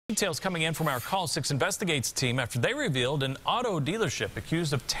Details coming in from our Call 6 Investigates team after they revealed an auto dealership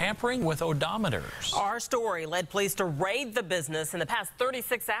accused of tampering with odometers. Our story led police to raid the business in the past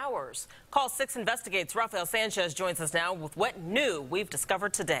 36 hours. Call 6 Investigates' Rafael Sanchez joins us now with what new we've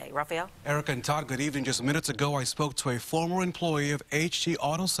discovered today. Rafael? Erica and Todd, good evening. Just minutes ago, I spoke to a former employee of HG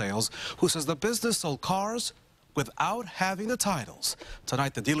Auto Sales who says the business sold cars without having the titles.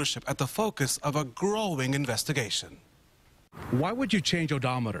 Tonight, the dealership at the focus of a growing investigation. Why would you change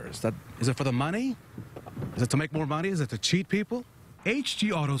odometers? Is it for the money? Is it to make more money? Is it to cheat people?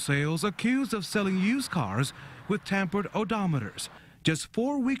 HG Auto Sales accused of selling used cars with tampered odometers. Just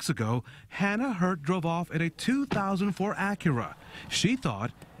 4 weeks ago, Hannah Hurt drove off in a 2004 Acura. She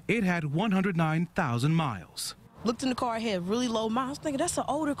thought it had 109,000 miles. Looked in the car, it had really low miles. Thinking that's an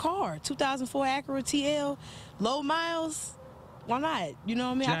older car, 2004 Acura TL, low miles. Why not? You know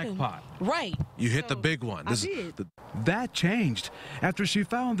what I mean? Jackpot. Right. You hit the big one. I did. That changed after she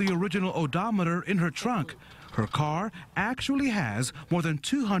found the original odometer in her trunk. Her car actually has more than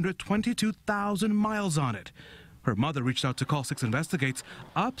 222,000 miles on it. Her mother reached out to Call 6 Investigates,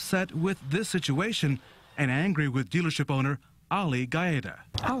 upset with this situation and angry with dealership owner Ali Gaeta.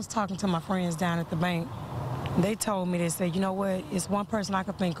 I was talking to my friends down at the bank. They told me, they said, you know what, it's one person I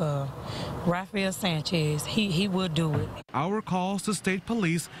could think of, Rafael Sanchez. He would do it. Our calls to state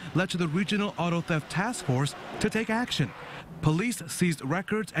police led to the Regional Auto Theft Task Force to take action. Police seized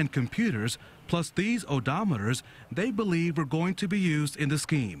records and computers, plus these odometers they believe were going to be used in the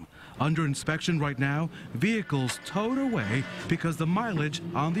scheme. Under inspection right now, vehicles towed away because the mileage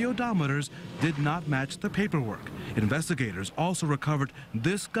on the odometers did not match the paperwork. Investigators also recovered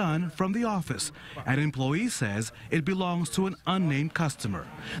this gun from the office. An employee says it belongs to an unnamed customer.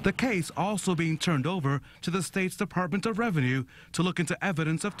 The case also being turned over to the state's Department of Revenue to look into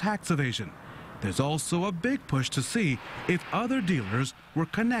evidence of tax evasion. There's also a big push to see if other dealers were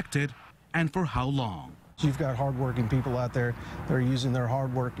connected and for how long. You've got hardworking people out there that are using their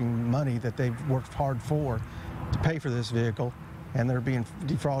hardworking money that they've worked hard for to pay for this vehicle, and they're being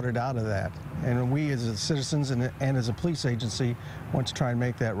defrauded out of that. And we as citizens and as a police agency want to try and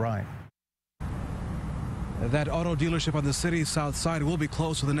make that right. That auto dealership on the city's south side will be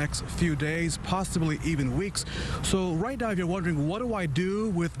closed for the next few days, possibly even weeks. So right now, if you're wondering, what do I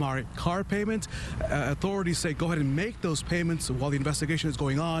do with my car payment? Authorities say go ahead and make those payments while the investigation is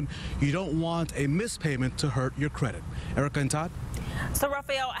going on. You don't want a missed payment to hurt your credit. Erica and Todd? So,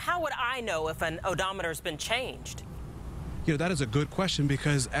 Rafael, how would I know if an odometer's been changed? You know, that is a good question,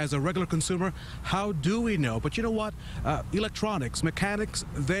 because as a regular consumer, how do we know? But you know what? Electronics, mechanics,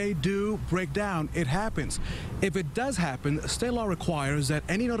 they do break down. It happens. If it does happen, state law requires that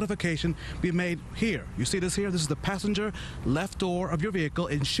any notification be made here. You see this here? This is the passenger left door of your vehicle.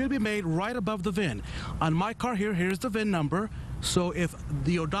 It should be made right above the VIN. On my car here, here's the VIN number. So if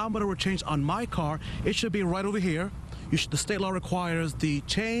the odometer were changed on my car, it should be right over here. The state law requires the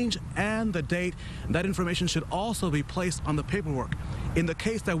change and the date. That information should also be placed on the paperwork. In the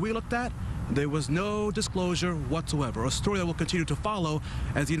case that we looked at, there was no disclosure whatsoever. A story that will continue to follow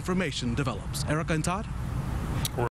as the information develops. Erica and Todd?